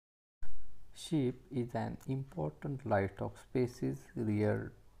Sheep is an important livestock species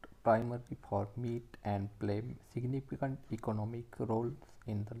reared primarily for meat and play significant economic roles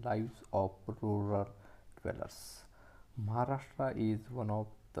in the lives of rural dwellers. Maharashtra is one of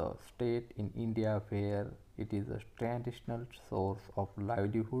the states in India where it is a traditional source of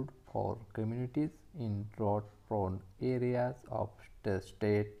livelihood for communities in drought-prone areas of the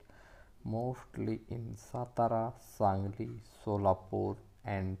state, mostly in Satara, Sangli, Solapur,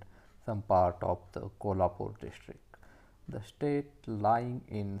 and some part of the Kolhapur district. The state, lying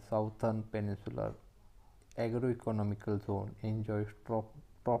in southern peninsular agroeconomical zone, enjoys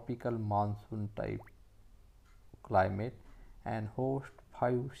tropical monsoon type climate and hosts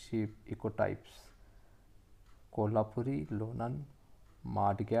five sheep ecotypes: Kolhapuri, Lonan,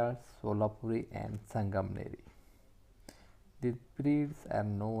 Madgyal, Solapuri, and Sangamneri. These breeds are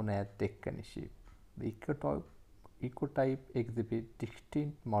known as Deccan sheep. The ecotype exhibit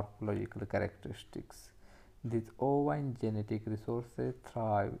distinct morphological characteristics. These ovine genetic resources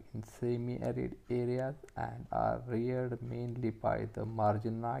thrive in semi-arid areas and are reared mainly by the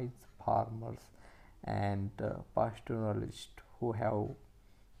marginalized farmers and pastoralists who have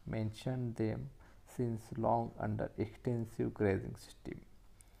mentioned them since long under extensive grazing system.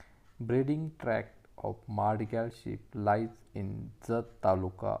 Breeding tract of Madgyal sheep lies in Jat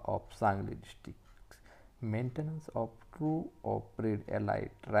Taluka of Sangli district. Maintenance of true or bred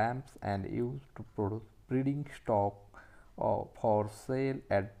elite rams and used to produce breeding stock for sale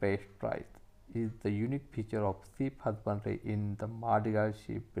at best price is the unique feature of sheep husbandry in the Madgyal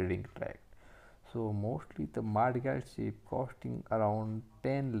sheep breeding tract. So mostly the Madgyal sheep costing around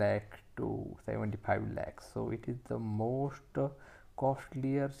 10 lakhs to 75 lakhs. So it is the most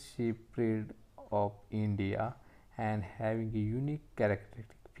costlier sheep breed of India and having a unique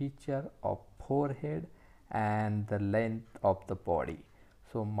characteristic feature of forehead and the length of the body.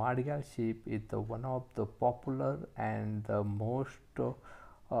 So Madgyal sheep is the one of the popular and the most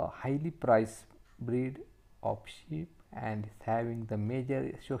highly priced breed of sheep and is having the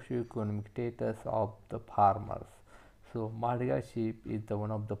major socio-economic status of the farmers. So Madgyal sheep is the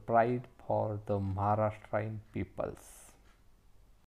one of the pride for the Maharashtrian peoples.